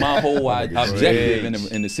 That was my whole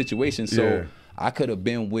objective in the situation. So Yeah. I could have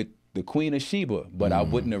been with the Queen of Sheba, but I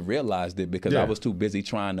wouldn't have realized it because I was too busy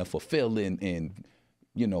trying to fulfill and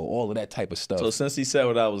you know, all of that type of stuff. So since he said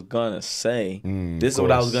what I was gonna say, this is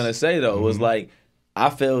what I was gonna say though. It was like I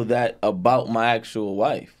feel that about my actual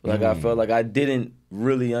wife. Like I felt like I didn't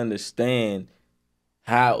really understand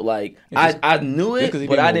how. Like I knew it, Because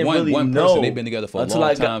but I didn't really one know. person, they've been together for a until long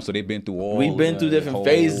I got- time, so they've been through all. We've been through different whole-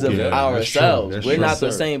 phases of Yeah, that's true. ourselves. That's We're true. not the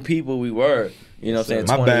Yes, sir. same people we were. You know what I'm saying?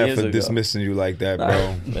 My 20 bad years for ago. dismissing you like that,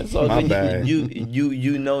 bro. It's all My good. bad.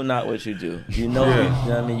 You know not what you do. You know, you know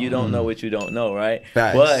what I mean? You don't know what you don't know, right?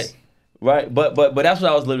 Facts. But that's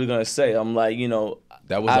what I was literally gonna say. I'm like, you know,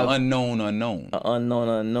 That was an unknown.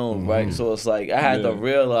 unknown, right? So it's like I had to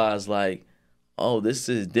realize, like, oh, this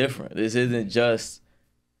is different. This isn't just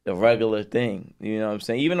the regular thing. You know what I'm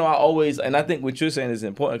saying? Even though I always, and I think what you're saying is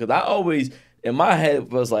important because I always, in my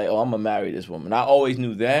head, was like, oh, I'm gonna marry this woman. I always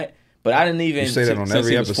knew that, but I didn't even. You say that on Since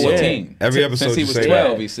every he was episode. 14. Every episode Since he you was say 12,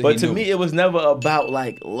 that. he said But he to knew. me, it was never about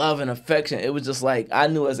like love and affection. It was just like I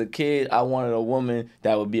knew as a kid I wanted a woman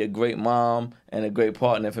that would be a great mom and a great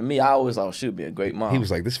partner. For me, I always thought she'd be a great mom. He was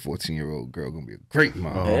like, this 14-year-old girl gonna be a great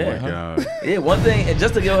mom. Oh Yeah. my God. Yeah, one thing, and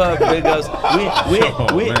just to give her big ups,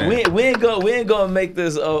 we ain't gonna make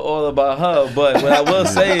this all about her. But what I will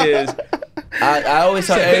say is, I always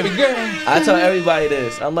tell I tell everybody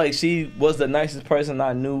this. I'm like, she was the nicest person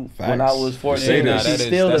I knew when I was 14. say and that. she's That is-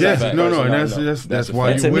 still the that's a Yes, nicest fact. no, person and I that's know. that's That's a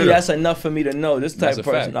why fact. And you to me, with that's her. enough for me to know this type That's of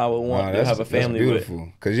a person fact. I would want to have a family that's with.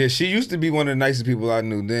 beautiful. Because yeah, she used to be one of the nicest people I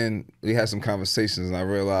knew. Then we had some conversations, and I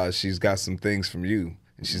realized she's got some things from you,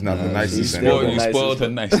 and she's not the nicest. she's anymore. still You the spoiled her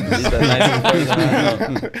nicest. niceness. She's the nicest person I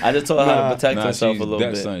know. I just told her how to protect Nah, herself she's a little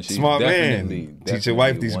that bit. son. She's Smart man. definitely Teach your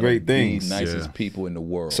wife these one great of the things. nicest Yeah. people in the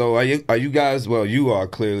world. So are you guys? Well, you are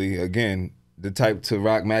clearly again the type to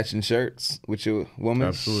rock matching shirts with your woman.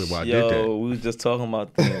 Absolutely. Well, I did Yo, that. we was just talking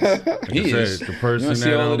about this. he Like I is. said, the person You don't see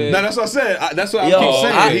that, all of that? No, that's what I said. That's what I Yo, keep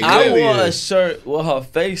saying. He I clearly wore a is. shirt with her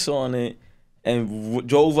face on it and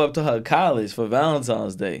drove up to her college for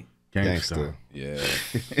Valentine's Day. Gangster. Yeah.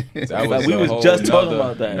 Like, we a was whole just talking nother-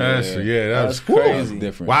 about that. That's That's crazy. crazy.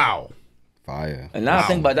 Different. Wow. Fire. And now I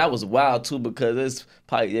think about that was wild too because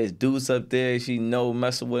there's dudes up there she know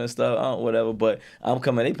messing with and stuff, whatever. But I'm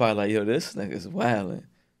coming, they probably like, yo, this nigga's wilding.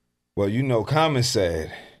 Well, you know, Common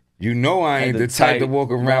said, you know I ain't And the type to walk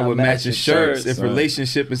around with matching shirts. If son.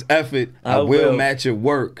 relationship is effort, I will match your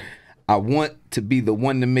work. I want to be the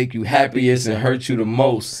one to make you happiest and hurt you the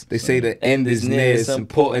most. They say the end is near. It's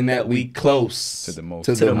important that we close To the most.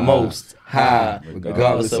 to the most high,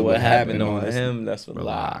 regardless of what happened on us. him. That's a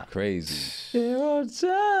lie. Crazy. There are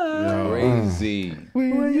times Crazy.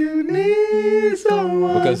 when you need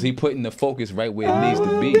someone. Because he putting the focus right where it needs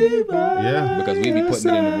to be. Yeah. Because we be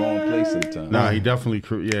putting it in the wrong place sometimes. Nah, he definitely,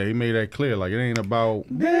 he made that clear. Like, it ain't about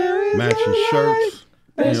matching shirts.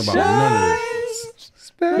 It ain't about none of this.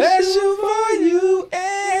 Special for you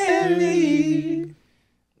and me.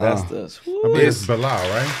 That's the. I think it's Bilal,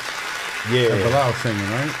 right? Yeah. That's Bilal singing,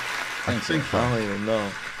 right? I think so. I don't even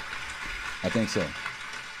know. I think so.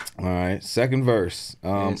 All right, second verse.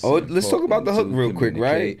 It's Let's talk about the hook important real quick,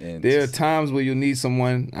 right? communicate and- There are times where you need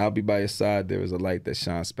someone. I'll be by your side. There is a light that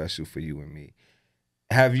shines special for you and me.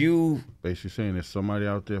 Have you? Basically saying there's somebody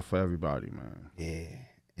out there for everybody, man. Yeah.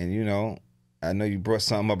 And you know, I know you brought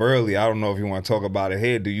something up early. I don't know if you want to talk about it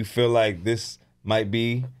here. Do you feel like this might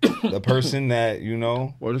be the person that, you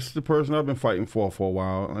know? Well, this is the person I've been fighting for a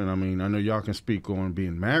while. And I mean, I know y'all can speak on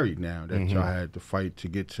being married now, that y'all had to fight to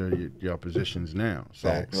get to your positions now. So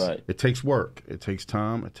Facts. Right. it takes work. It takes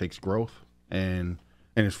time. It takes growth. And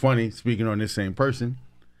it's funny, speaking on this same person,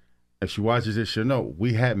 if she watches this, she'll know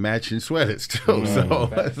we had matching sweaters too. So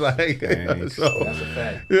it's like, Thanks. so, That's a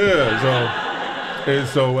fact. yeah. So, and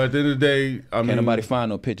so at the end of the day, I mean, Can't nobody find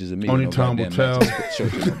no pictures of me. only with time no will goddamn tell. matching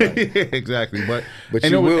shirts or nobody. yeah, exactly. But But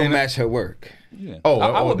and you it was- will and- match her work. Yeah. Oh,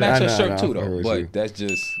 I would match I her know, shirt I too, know, I though. heard But you. that's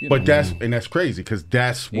just, you know. But that's crazy because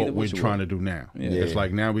that's Either what we're which way. trying to do now. Yeah. It's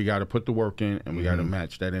like now we got to put the work in and we got to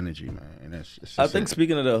match that energy, man. And it's I just think it.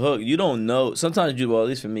 speaking of the hook, you don't know. Sometimes you, well, at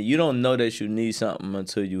least for me, you don't know that you need something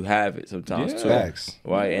until you have it. Sometimes Yeah. too, Facts.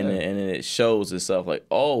 right? And then it shows itself like,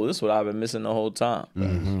 oh, this is what I've been missing the whole time.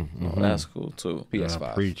 Oh, that's cool too.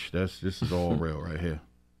 PS5. Preach. This is all real right here.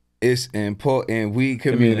 It's important we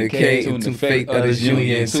communicate Tune to fake others'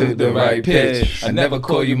 union to the right pitch. I never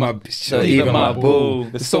call you my bitch or even my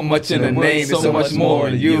boo. There's so much in the name, there's so much more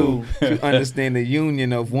in you. You understand the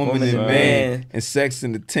union of woman and man, and sex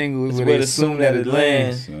and the tingle is where they assume that it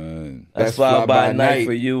lands. Son. That's fly by night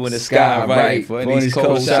for you when the sky right. For these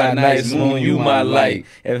cold shot nights, moon, you my light.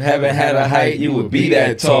 If heaven had a height, you would be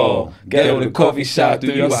that tall. Ghetto the coffee shop,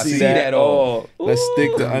 through you I see that all. Let's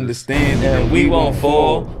stick to understanding and we won't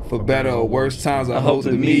fall. For better or worse times, I hope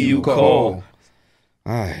to me you call.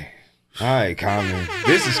 All right, Common.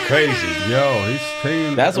 This is crazy. Yo, he's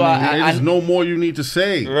saying. That's why there's no more you need to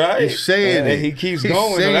say. Right? He's saying and it. he keeps He's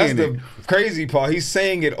going. saying That's it. the crazy part. He's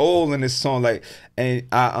saying it all in this song. Like, and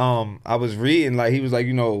I was reading, like, he was like,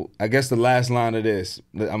 you know, I guess the last line of this,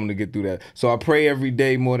 I'm gonna get through that. So I pray every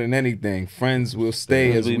day more than anything. Friends will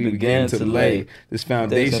stay as we begin to lay this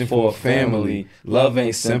foundation for a family. Love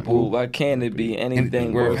ain't simple. Why can't it be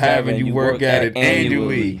anything Worth having, you work at it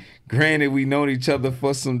annually. Granted, we known each other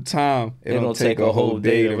for some time. It don't take a whole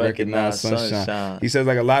day to recognize sunshine. He says,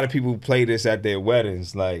 like, a lot of people play this at their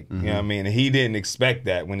weddings, like, you know what I mean? And he didn't expect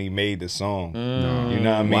that when he made the song. You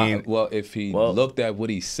know what I mean? Well, if he looked at what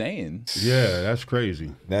he's saying, Yeah, that's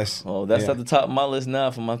crazy. That's at the top of my list now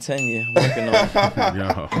for my 10 year. Working on it.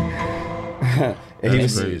 Yo, and that's he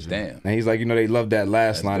was, crazy. damn. and he's like, you know, they love that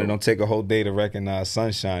last line. It don't take a whole day to recognize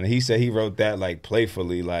sunshine. And he said he wrote that like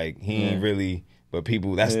playfully, like he ain't really, but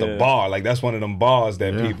people, that's the bar. Like that's one of them bars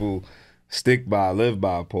that people stick by, live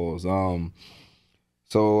by, pause.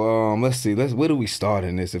 So let's see. Where do we start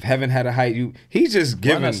in this? If heaven had a height, he's just Why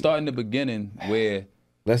giving. not start in the beginning where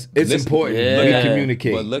It's listen, important. yeah. Let me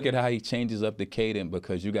communicate. But look at how he changes up the cadence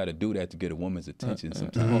because you got to do that to get a woman's attention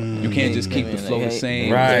sometimes. You can't just keep the flow the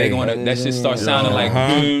same. Right. They gonna, that shit starts sounding like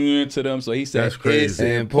to them. So he said, That's crazy. it's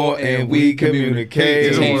important we communicate.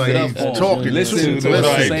 It's Change almost it like up he's for 'em. talking Listen to to what I'm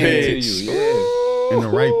listen. saying to you. Yeah. In the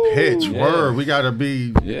right pitch. Yeah. Word. We got to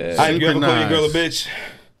be Yeah. All right, you ever call your girl a synchronized. bitch?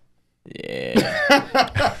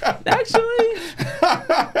 Yeah. Actually,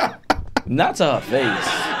 not to her face.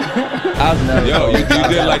 I've never. Yo, you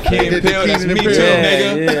did like Key and Peele. That's me too,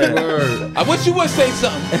 nigga. Yeah. Word. I wish you would say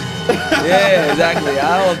something. Yeah, exactly.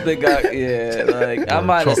 I don't think like I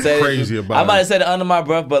might have Talk said crazy it. about I might it. have said it under my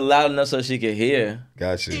breath, but loud enough so she could hear.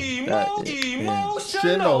 Gotcha.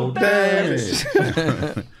 Emotional damage.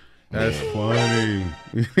 That's funny.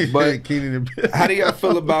 But- Keenan and Peele. How do y'all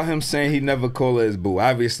feel about him saying he never call her his boo?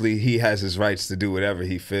 Obviously, he has his rights to do whatever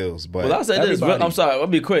he feels. But Well, I said this. Everybody- I'm sorry. I'll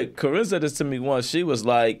be quick. Corinne said this to me once. She was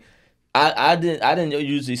like, I didn't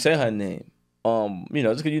usually say her name. You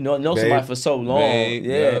know, just because you know somebody Babe. for so long. Babe,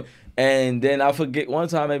 yeah. yep. And then I forget one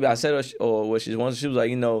time maybe I said her or what she was like,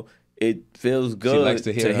 you know, it feels good She likes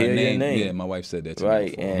to hear her your name. name. Yeah, my wife said that to me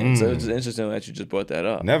Right. before. And so it's just interesting that you just brought that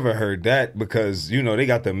up. never heard that because, you know, they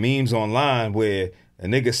got the memes online where a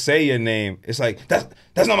nigga say your name, it's like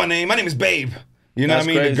that's not my name. My name is Babe. You know That's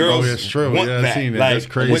what I mean? crazy. The girls Oh, that's true. want Yeah, I've that. seen that. Like, That's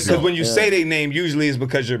crazy. Because when you say their name, usually it's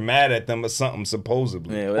because you're mad at them or something,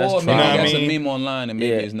 supposedly. Yeah, well, that's Or true. maybe You know what I that's mean? a meme online and maybe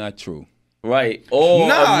Yeah. it's not true. Right. Or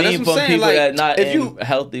Nah, a that's meme what I'm from saying, people like, that not if in you-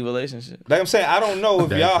 healthy relationship. Like I'm saying, I don't know if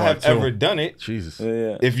That y'all part have too. ever done it. Jesus.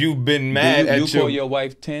 Yeah. If you've been Do mad you at call your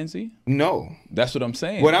wife Tansy? No. That's what I'm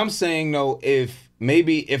saying. What I'm saying though, if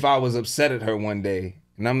I was upset at her one day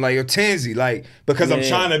and I'm like, yo, Tansy, like, because I'm Yeah.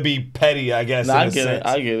 trying to be petty, I guess. Nah, in I a get it. sense.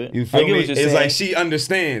 I get it. You I feel get me? what you're It's saying. like she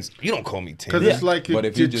understands. You don't call me Because Tansy. it's like But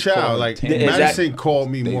if your you just call child. her Like Tansy- Madison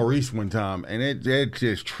called me Maurice one time, and it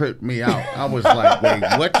just tripped me out. I was like, "Wait,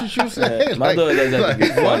 what did you say?" Yeah, my daughter does that to be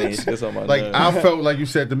funny. what? It's just on my Like nerves. I felt like you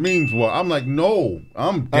said the memes were. I'm like, no,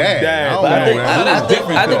 I'm dad. dad. I don't But I know, think,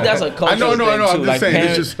 man. I think that's a cultural I know, thing I'm too. just Like saying, it's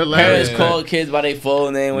parents, just hilarious. parents call kids by their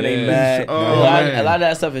full name when they Yeah. mad. Oh, a lot man. of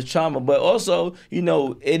that stuff is trauma, but also, you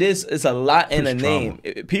know, it's a lot in a It's name.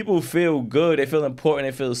 People feel good, they feel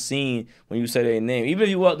important, they feel seen when you say their name. Even if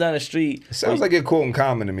you walk down the street, It sounds like you're quoting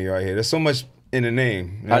Common to me right here. There's so much in the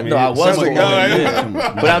name. You know what No, I It was sounds quoting like, him,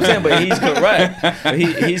 yeah. But I'm saying, but he's correct. But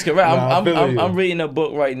he's correct. Nah, I feel you. I'm reading a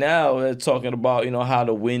book right now that's talking about, you know, how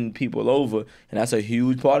to win people over, and that's a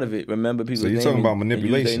huge part of it. Remember people's So you're name talking about and use their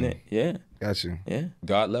manipulation. name. Yeah, Got you. yeah,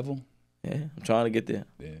 God level? yeah. I'm trying to get there.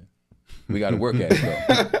 Yeah. We got to work at it,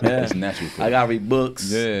 though. Yeah. It's natural for I us. gotta read books.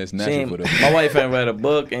 Yeah, it's She natural ain't- for us. My wife ain't read a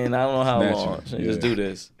book, and I don't know how Natural, long. She yeah. just do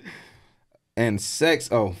this. And sex,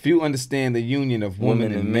 few understand the union of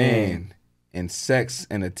woman and man. And sex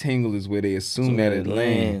and a tingle is where they assume that it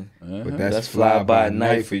land. But that's fly by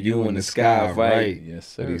night for you in the sky, right?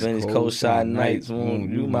 Yes, For sir. these Then these cold shot nights,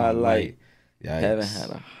 moon, you my light. Yikes. Haven't had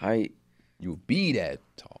a height. You be that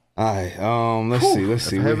tall. All right, let's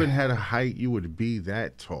see. If heaven had a height, you would be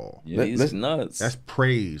that tall. Yeah. He's nuts. That's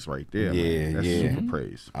praise right there. Yeah, man. That's yeah. super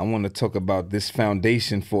praise. I want to talk about this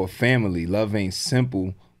foundation for a family. Love ain't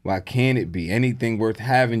simple. Why can't it be? Anything worth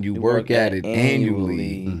having, you work at it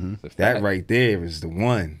annually. It's a That fact. right there is the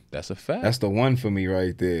one. That's a fact. That's the one for me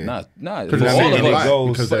right there. Nah. Because For that's all saying of a us. lot.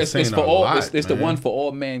 Because that's It's saying for a all. lot, It's the man. one for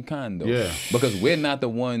all mankind, though. Yeah. Because we're not the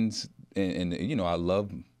ones, and you know, I love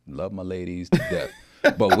my ladies to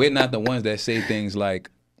death, but we're not the ones that say things like,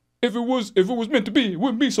 if it was meant to be, it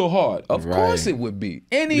wouldn't be so hard. Of Right. course it would be.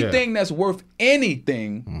 Anything that's worth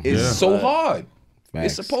anything is Yeah. so hard.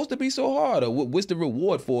 Facts. It's supposed to be so hard. Or what's the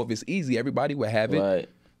reward for? If it's easy, everybody would have it. Right.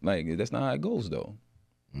 Like, that's not how it goes, though.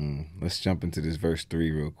 Let's jump into this verse 3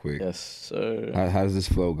 real quick. Yes, sir. How does this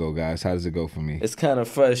flow go, guys? How does it go for me? It's kind of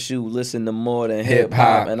fresh. You listen to more than Hip hip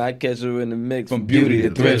hop, hop. and I catch her in the mix From beauty to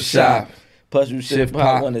thrift shop. Plus, you ship Shift pop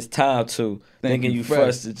pop. when it's time to. Thinking you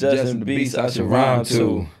fresh to just the beats I should rhyme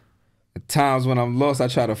to. At times when I'm lost, I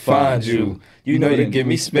try to find you. You know to give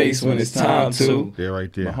me space when it's time to. They're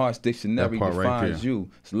right there. My heart's dictionary That part right defines there. you.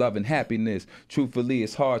 It's love and happiness. Truthfully,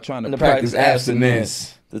 it's hard trying And to to practice practice abstinence.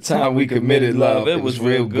 abstinence. The time we committed love, it was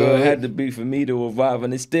real good. Had to be for me to arrive,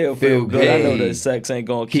 and it still feel good. I know that sex ain't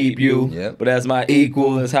gonna keep you, Yep. but as my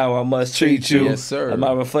equal, is how I must treat you. Yes, sir. As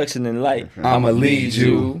my reflection in light, I'ma lead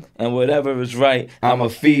you. and whatever is right, I'ma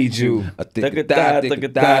feed you. Yo,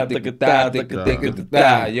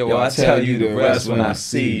 I tell you the rest when I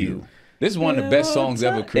see you. This is one of the best songs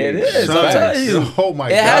ever created. It is. Son, I'm telling you. Oh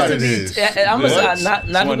my It has God, to it be. is. I'm gonna What? say not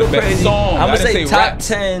It's one to of go the best crazy. songs. I'm I gonna didn't say say top raps.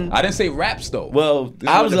 10. I didn't say raps though. Well, This is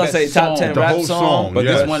I one was of the gonna say best top songs. 10 The rap whole song, song, but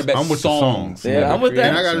yes. this is one of the best I'm with the songs. Yeah, ever I'm with that.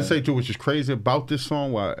 And I created. gotta say too, which is crazy about this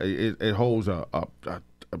song, why it holds a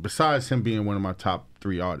besides him being one of my top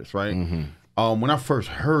 3 artists, right? When I first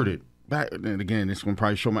heard it, back and again, this one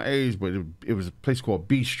probably show my age, but it was a place called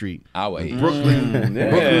B Street, Our age. Brooklyn, yeah.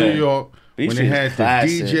 Brooklyn, New York. B When Street they is had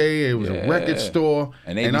classic. the DJ, it was Yeah. a record store,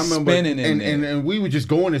 And they I be remember, spinning in there. and we would just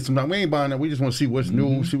go in there sometimes. We ain't buying that. We just want to see what's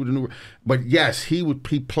new, see what the new. But yes, he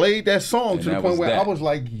played that song And to the that point was where that. I was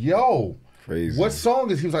like, "Yo, Crazy. what song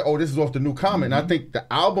is?" He was like, "Oh, this is off the new Common." And I think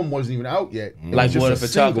the album wasn't even out yet. It was Like just Water a for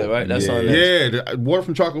single. Chocolate, right? That's Yeah. on there. Yeah, the Water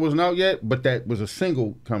from Chocolate wasn't out yet, but that was a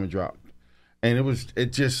single coming drop. And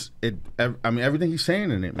I mean, everything he's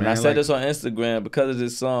saying in it, man. And I said like, this on Instagram because of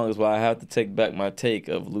this song is why I have to take back my take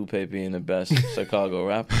of Lupe being the best Chicago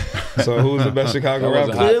rapper. So who's the best Chicago That was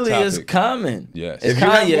a rapper? hot Clearly, it's topic. Common. Yes. It's If you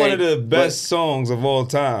have Kanye, one of the but best songs of all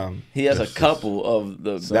time, he has a couple of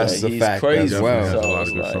the. That's like, a he's fact crazy. as well. So Has a lot of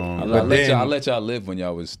it's good like, songs. I'm But not- then- I let y'all live when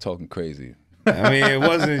y'all was talking crazy. I mean, it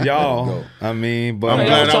wasn't y'all. I mean, but I'm Y'all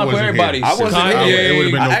glad was I talking for wasn't everybody. here. I wasn't Kanye, here. It would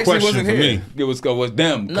have been I no actually question wasn't for here. me. It was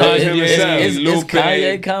them. No, Kanye, it's Lupe.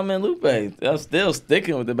 Kanye, Common, Lupe. I'm still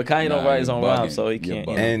sticking with it, but Kanye don't Nah, write his own you're rhymes, bugging. so he You're can't.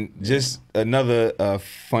 bugging. And just another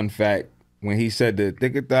fun fact: when he said the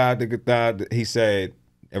 "dicka-da," he said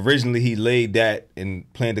originally he laid that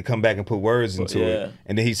and planned to come back and put words into it.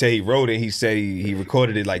 And then he said he wrote it. He said he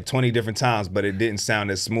recorded it like 20 different times, but it didn't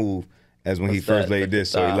sound as smooth as when he first laid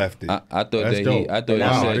this, so he left it. I thought that he said that. I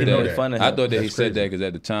thought that he said that because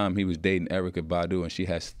at the time he was dating Erica Badu and she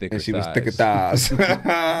has thicker thighs. And she was thicker thighs.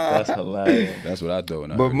 That's hilarious. That's what I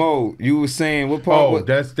thought. But Mo, you were saying what part?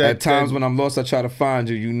 At times when I'm lost, I try to find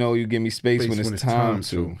you. You know, you give me space when it's time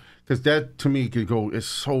to. Because that to me could go. It's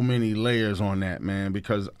so many layers on that, man.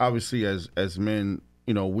 Because obviously, as men,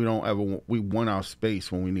 you know, we don't ever we want our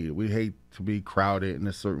space when we need it. We hate to be crowded in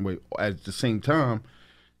a certain way. At the same time,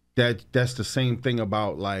 that's the same thing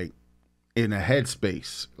about like in a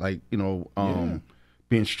headspace, like, you know,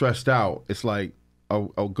 being stressed out. It's like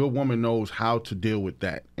a good woman knows how to deal with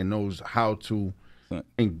that and knows how to.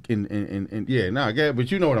 And yeah, no, I get it,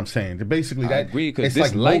 but you know what I'm saying. Basically, that I agree, it's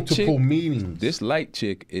like multiple meanings. This light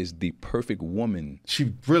chick is the perfect woman.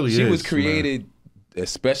 She really is. She was created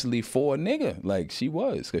especially for a nigga, like she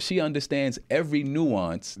was, because she understands every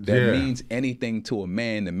nuance that means anything to a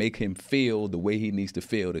man to make him feel the way he needs to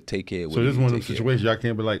feel to take care of. So this is one of those situations y'all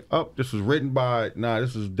can't be like, oh, this was written by. Nah,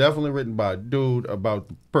 this was definitely written by a dude about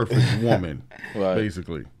the perfect woman,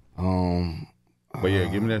 basically. But yeah,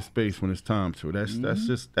 give me that space when it's time to. That's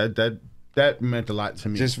just that meant a lot to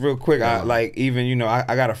me. Just real quick, I like even, you know,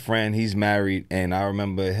 I got a friend, he's married, and I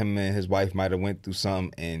remember him and his wife might have went through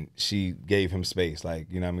something and she gave him space. Like,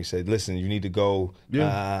 you know what I mean? Said, listen, you need to go.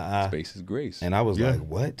 Space is grace. And I was like,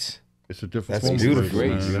 what? It's a different That's beautiful,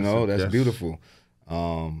 grace, you know? That's beautiful.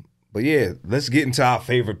 But yeah, let's get into our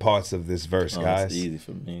favorite parts of this verse, guys. It's easy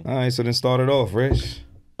for me. All right, so then start it off, Rich.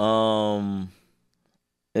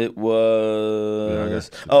 It was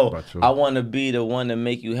I want to be the one to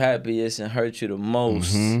make you happiest and hurt you the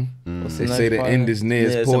most. They say the end is near.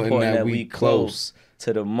 It's important that we close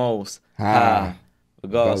to the most high.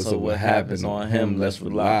 Regardless of what happens on him, let's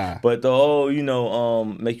rely. But the whole, you know,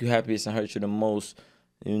 make you happiest and hurt you the most,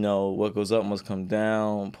 you know, what goes up must come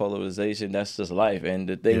down, polarization, that's just life. And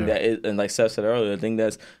the thing that is, and like Seth said earlier, the thing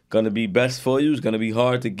that's going to be best for you is going to be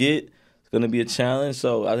hard to get. Gonna be a challenge,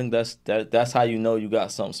 so I think that's how you know you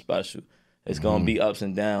got something special. It's gonna be ups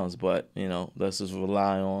and downs, but you know, let's just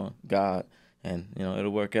rely on God, and you know,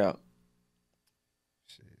 it'll work out.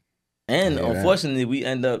 And unfortunately,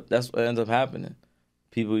 that's what ends up happening.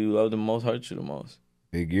 People you love the most hurt you the most.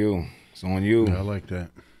 Big you, it's on you. Yeah, I like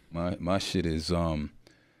that. My shit is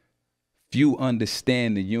few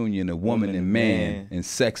understand the union of woman and man, and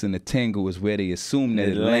sex and the tangle is where they assume that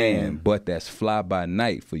it land. But that's fly by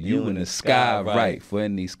night for you in the sky, right? For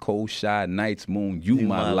in these cold, shy nights, moon, you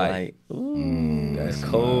my light. Ooh, that's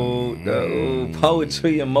cold.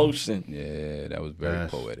 Poetry, emotion. Yeah, that was very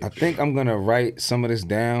poetic. I think I'm gonna write some of this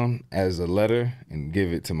down as a letter and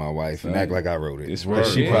give it to my wife and act like I wrote it. It's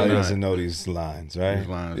she probably doesn't know these lines,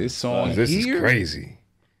 right? This song, this is crazy.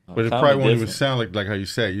 But it probably won't even sound like how you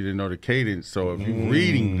said. You didn't know the cadence. So if you're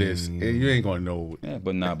reading this, you ain't gonna know. Yeah,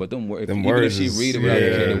 but them words. Them words. If she read it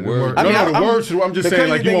without the words. The words. I'm just saying,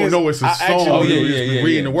 like you won't know it's a song. You're just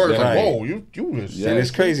reading the words. Like, whoa, you just. And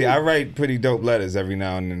it's crazy. I write pretty dope letters every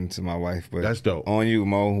now and then to my wife. But that's dope. On you,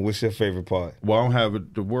 Mo. What's your favorite part? Well, I don't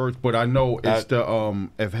have the words, but I know it's the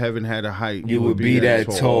if heaven had a height, you would be that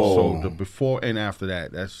tall. So the before and after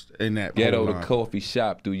that, that's in that. Ghetto the coffee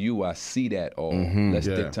shop. Through you, I see that all. Let's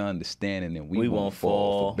stick to understanding. And we won't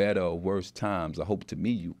fall for better or worse times. I hope to me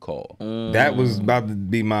you call. That was about to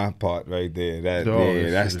be my part right there.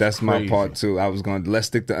 That's my part too. I was going, let's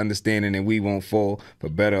stick to understanding and we won't fall for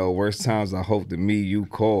better or worse times. I hope to me you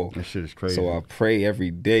call. That shit is crazy. So I pray every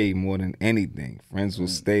day more than anything. Friends will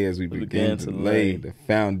stay as we begin to lay the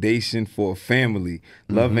foundation for a family.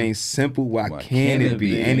 Love ain't simple. Why can't it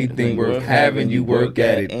be? Anything worth having, you work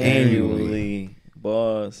at it annually.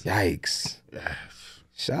 Boss. Yikes. Yes.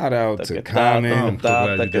 Shout out to Common,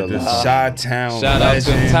 the Chi-Town Shout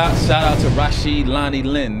legend. out to Rashid Lonnie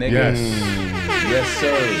Lynn, nigga. Yes,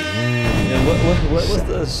 sir. And what's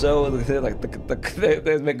the show like they're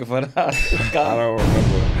making fun of? I don't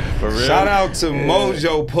remember. For real? Shout out to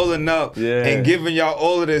Mojo pulling up and giving y'all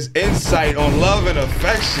all of this insight on love and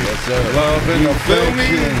affection. Yes, sir. Love and affection. Feel me?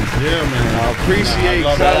 Yeah, man. I appreciate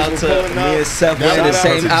shout out to pulling up. Me and Seth wearing the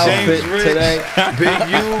same outfit today. Big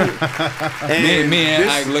U. And me and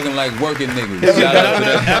Ike looking like working niggas. It's Shout out to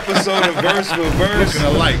another that. episode of Verse for Verse.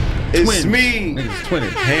 Looking alike. It's Twins. me. Niggas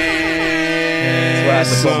twinning. That's why I had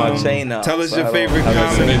to put my chain out. Tell us so your favorite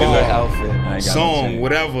Common bar, song,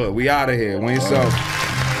 whatever. We out of here. When yourself.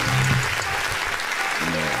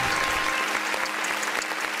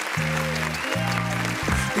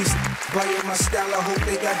 By my style, I hope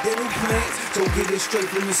they got dental plans. So get it straight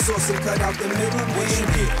from the source and cut out the middle man.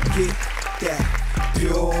 Get that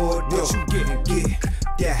pure dope. What you get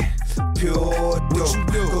that pure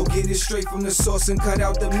dope. Go get it straight from the source and cut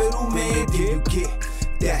out the middleman. Then you get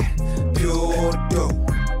that pure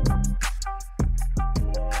dope.